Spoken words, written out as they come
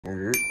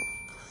What's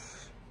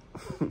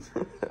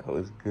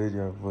good,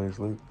 y'all boys?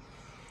 Look,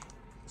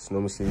 it's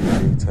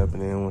NoMistakesJay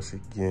tapping in once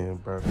again,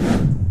 bro.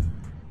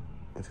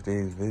 In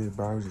today's video,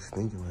 bro, I was just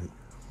thinking, like,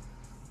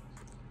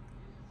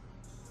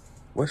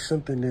 what's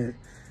something that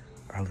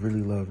I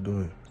really love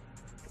doing?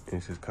 And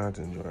it's just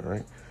content joint,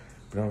 right?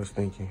 But I was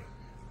thinking,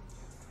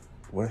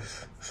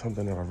 what's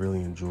something that I really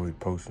enjoyed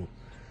posting?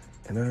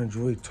 And I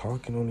enjoyed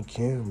talking on the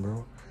cam,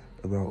 bro,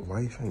 about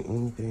life and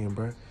anything,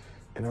 bro.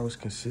 And I was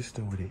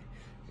consistent with it.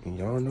 And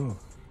y'all know,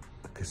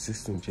 a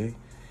consistent J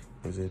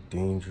is a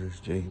dangerous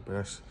J,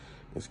 bro.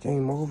 It's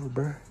game over,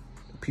 bro.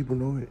 People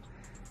know it.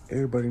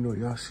 Everybody know it.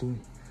 Y'all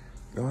seen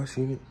it. Y'all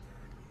seen it.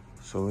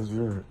 So it's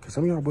real. Because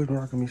some of y'all boys been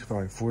rocking me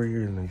for like 4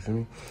 years now, you feel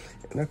me?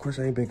 And of course,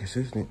 I ain't been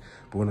consistent.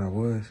 But when I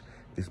was,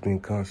 it's been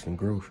constant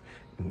growth.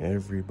 And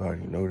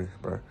everybody know this,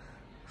 bro.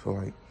 So,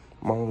 like,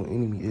 my own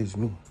enemy is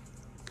me.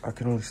 I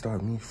can only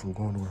stop me from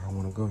going to where I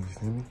want to go, you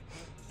feel me?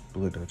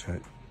 Look, though,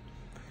 chat.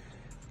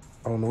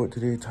 I don't know what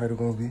today's title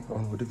gonna be. I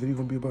don't know what the video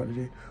gonna be about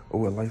today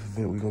or what life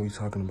event we gonna be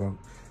talking about,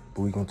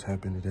 but we gonna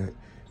tap into that.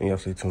 And y'all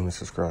stay tuned and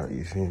subscribe,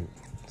 you feel me?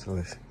 So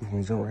let's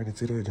jump right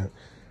into that jump.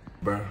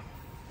 Bruh,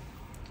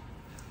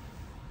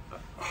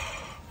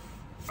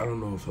 I don't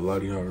know if a lot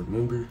of y'all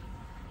remember,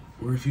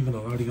 or if even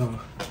a lot of y'all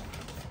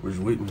was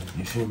with me,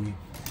 you feel me?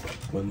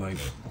 When like,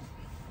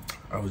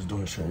 I was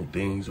doing certain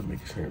things or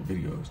making certain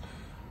videos,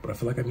 but I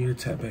feel like I need to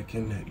tap back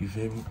in that, you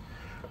feel me?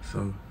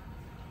 So,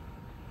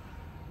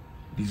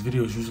 these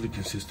videos usually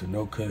consist of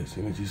no cuts,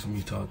 and it's just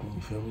me talking,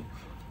 you feel me?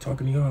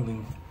 Talking to y'all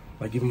and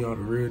like giving y'all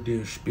the real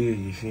deal spiel,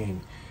 you feel me?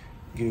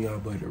 Giving y'all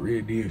but the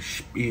real deal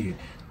spiel.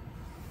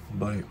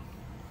 But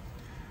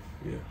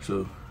yeah,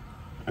 so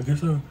I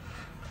guess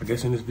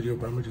in this video,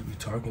 bro, I'm gonna just be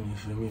talking, you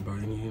feel me, about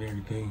anything and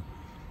everything.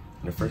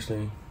 And the first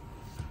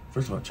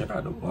of all, check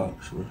out the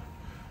locks, bro.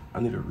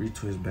 I need a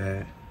retwist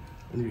bag.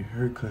 I need a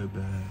haircut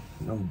bag.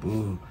 No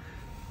bull.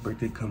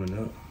 Birthday coming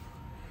up.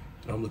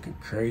 And I'm looking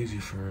crazy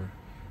for her.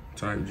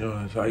 Type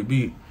John, type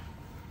beat.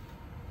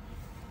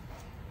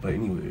 But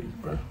anyways,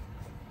 bro.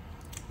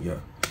 Yeah.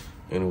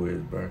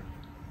 Anyways, bro.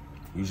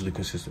 Usually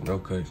consists of no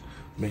cuts.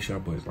 Make sure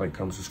y'all boys like,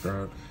 comment,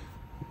 subscribe,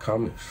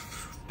 comment.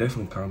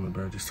 Definitely comment,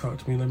 bro. Just talk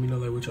to me. Let me know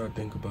like what y'all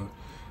think about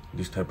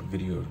this type of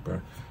videos, bro.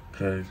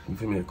 Cause you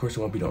feel me? Of course, it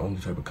won't be the only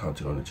type of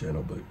content on the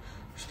channel, but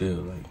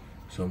still, like,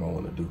 something I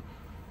want to do.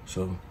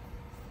 So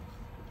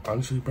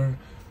honestly, bro,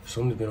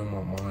 something that's been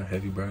on my mind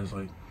heavy, bro, is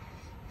like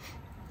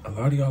a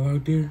lot of y'all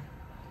out there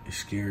is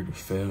scared to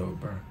fail,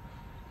 bro.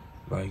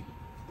 Like,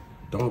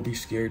 don't be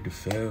scared to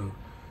fail.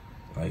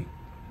 Like,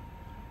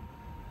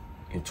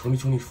 in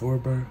 2024,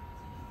 bro,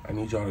 I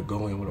need y'all to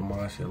go in with a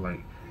mindset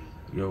like,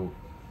 yo,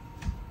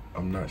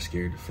 I'm not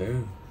scared to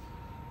fail.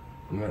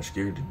 I'm not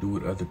scared to do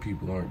what other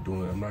people aren't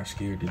doing. I'm not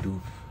scared to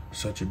do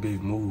such a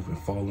big move and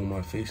fall on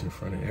my face in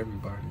front of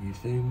everybody, you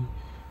feel me?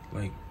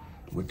 Like,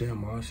 with that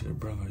mindset,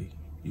 bro, like,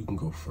 you can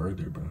go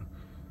further, bro.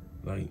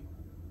 Like,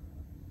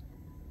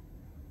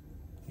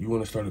 you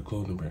want to start a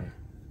clothing brand,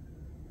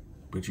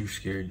 but you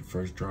scared your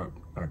first drop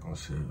not gonna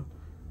sell.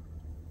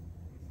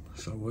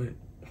 So what?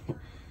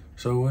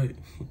 So what?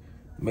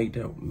 Make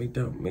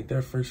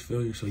that first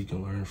failure so you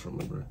can learn from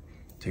it, bro.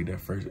 Take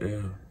that first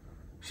L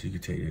so you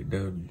can take that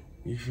W.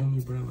 You feel me,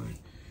 bro? Like,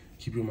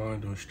 keep your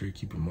mind on straight,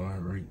 keep your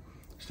mind right.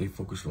 Stay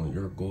focused on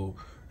your goal.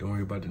 Don't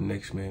worry about the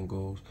next man's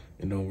goals,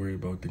 and don't worry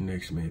about the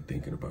next man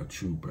thinking about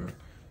you, bro.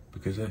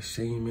 Because that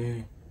same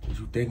man that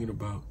you thinking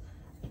about,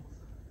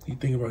 he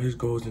thinking about his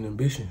goals and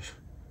ambitions.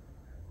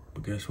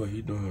 But guess what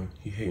he doing?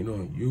 He hating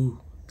on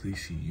you till he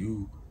see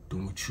you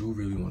doing what you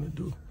really want to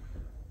do.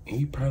 And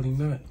he probably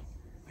not.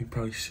 He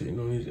probably sitting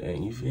on his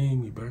end, you feel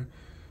me, bro?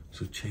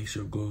 So chase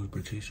your goals,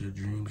 bro. Chase your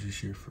dreams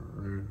this year for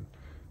real.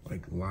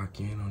 Like, lock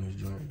in on this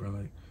joint, bro.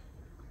 Like,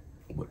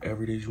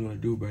 whatever it is you want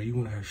to do, bro. You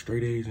want to have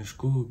straight A's in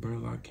school, bro.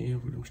 Lock in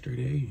for them straight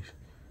A's.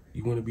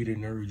 You want to be the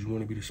nerd. You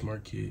want to be the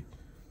smart kid.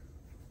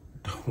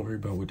 Don't worry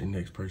about what the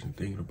next person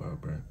thinking about,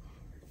 bro.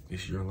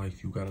 It's your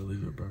life. You got to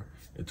live it, bro.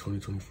 In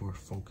 2024,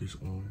 focus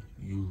on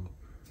you.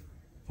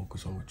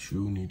 Focus on what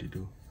you need to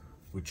do.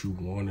 What you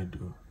want to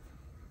do.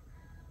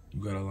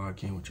 You got to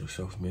lock in with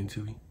yourself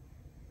mentally,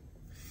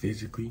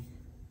 physically,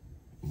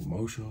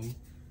 emotionally,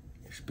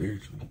 and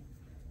spiritually.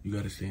 You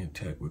got to stay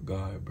intact with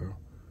God, bro.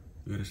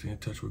 You got to stay in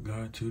touch with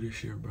God, too,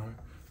 this year, bro.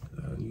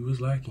 You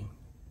was lacking.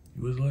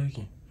 You was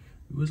lacking.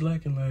 You was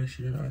lacking last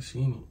year. I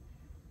seen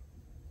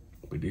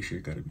it. But this year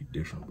got to be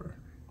different, bro.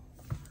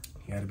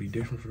 You got to be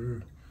different for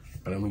real.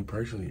 But I mean,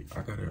 personally,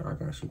 I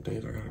got some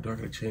things I got to do. I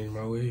got to change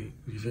my way.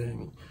 You feel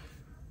me?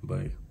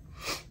 But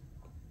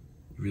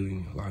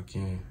really lock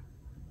in.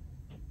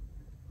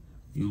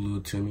 You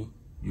little Timmy,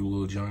 you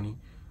little Johnny,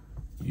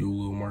 you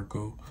little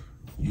Marco,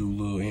 you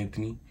little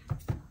Anthony,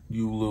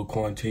 you little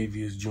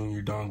Quantavious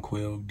Jr., Don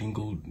Quayle,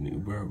 Dingle,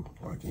 bro.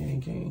 Lock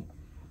in, gang.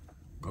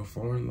 Go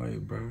far in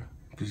life, bro.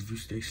 Because if you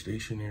stay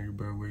stationary,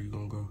 bro, where you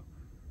gonna go?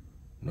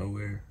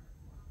 Nowhere.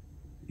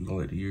 You gonna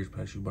let the years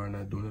pass you by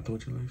not doing nothing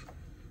with your life?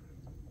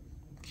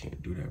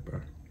 Can't do that,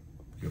 bro.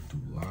 You have to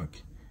lock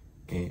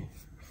in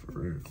for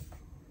real.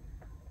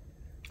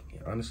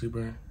 Yeah, honestly,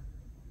 bro,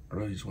 I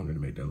really just wanted to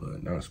make that little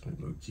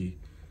announcement, low key.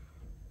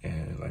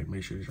 And like,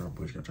 make sure that y'all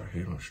boys got your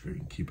head on straight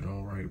and keep it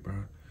on right,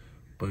 bro.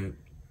 But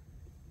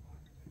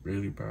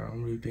really, bro, I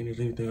don't really think there's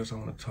anything else I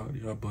want to talk to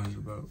y'all boys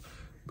about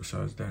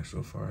besides that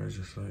so far. It's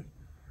just like,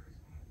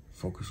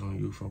 focus on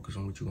you, focus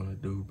on what you want to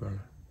do, bro.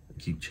 And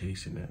keep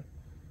chasing that.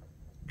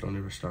 Don't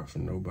ever stop for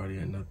nobody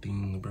and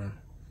nothing, bro.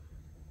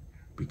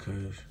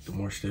 Because the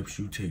more steps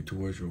you take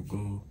towards your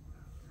goal,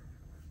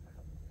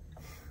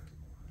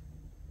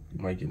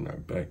 you might get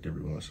knocked back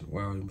every once in a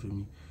while, you feel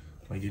me?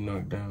 Might get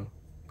knocked down,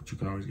 but you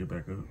can always get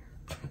back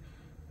up.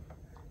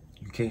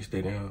 You can't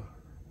stay down.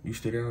 You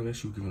stay down,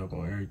 that's you giving up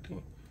on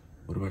everything.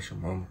 What about your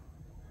mama?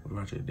 What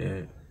about your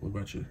dad? What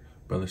about your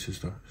brothers,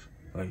 sisters?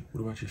 Like,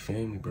 what about your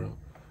family, bro?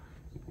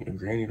 Your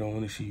granny don't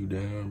want to see you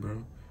down,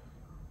 bro.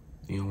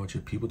 You don't want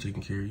your people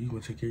taking care of you. You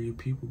want to take care of your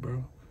people,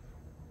 bro.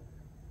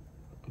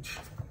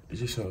 It's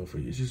just something for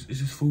you. It's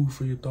just food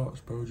for your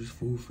thoughts, bro. Just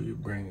food for your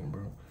brain,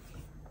 bro.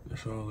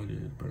 That's all it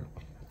is, bro.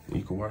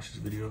 You can watch this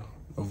video,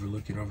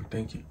 overlook it,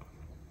 overthink it.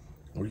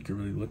 Or you can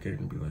really look at it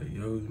and be like,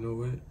 yo, you know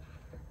what?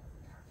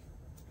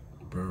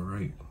 Bro,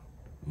 right.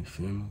 You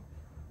feel me?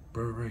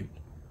 Bro, right.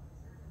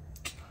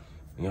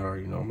 And y'all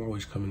already know, I'm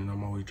always coming in,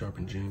 I'm always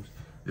dropping gems.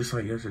 Just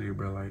like yesterday,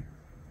 bro, like,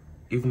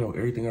 even though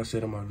everything I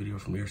said in my video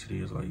from yesterday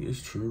is like,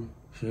 it's true,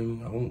 feel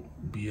me? I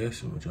won't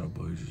BSing with y'all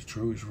boys. It's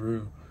true, it's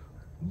real.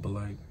 But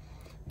like,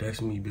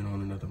 that's me being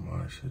on another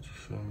mindset, you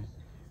feel me?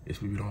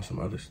 It's me being on some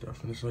other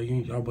stuff. And it's like,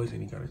 y'all boys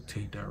ain't gotta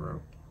take that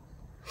route.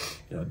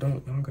 Y'all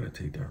don't gotta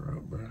take that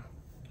route, bro.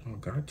 You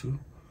don't got to.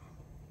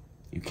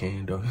 You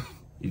can, though.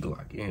 You can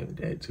lock in with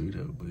that too,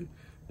 though. But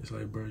it's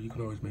like, bro, you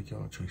can always make your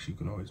own choice. You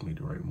can always make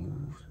the right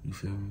moves. You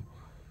feel me?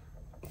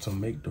 So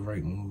make the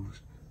right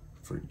moves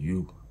for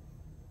you.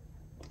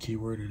 The key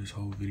word of this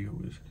whole video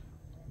is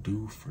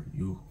do for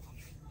you.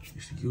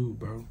 It's you,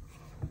 bro.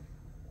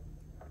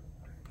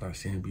 Not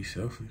saying be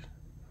selfish,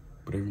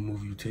 but every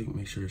move you take,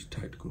 make sure it's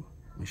tactical.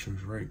 Make sure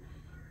it's right.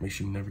 Make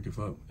sure you never give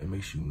up, and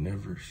make sure you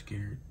never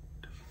scared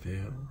to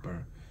fail, bro.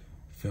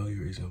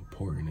 Failure is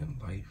important in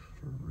life,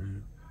 for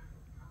real.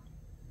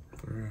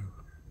 For real.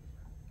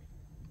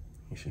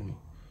 You see me?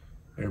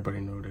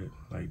 Everybody know that,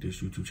 like,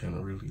 this YouTube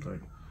channel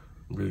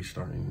really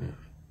starting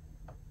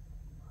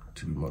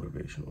to be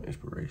motivational,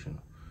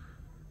 inspirational.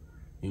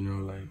 You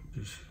know, like,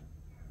 just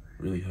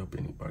really help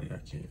anybody I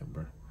can,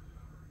 bro.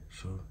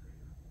 So,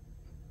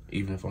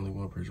 even if only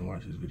one person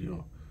watches this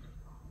video,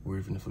 or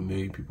even if 1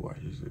 million people watch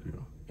this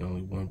video, and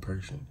only one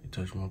person, it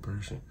touched one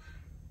person,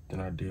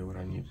 then I did what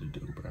I needed to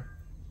do, bro.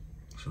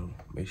 So,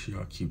 make sure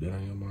y'all keep that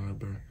on your mind,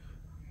 bro.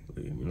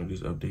 You know,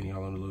 just updating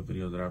y'all on the little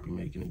videos that I'll be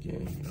making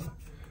again, you know.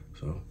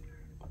 So,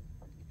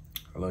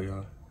 I love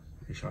y'all.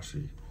 Make sure y'all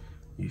see,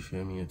 you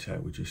feel me,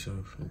 intact with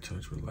yourself, in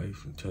touch with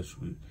life, in touch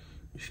with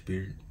your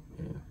spirit,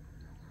 and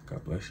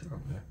God bless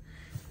y'all, man.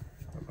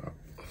 I'm out.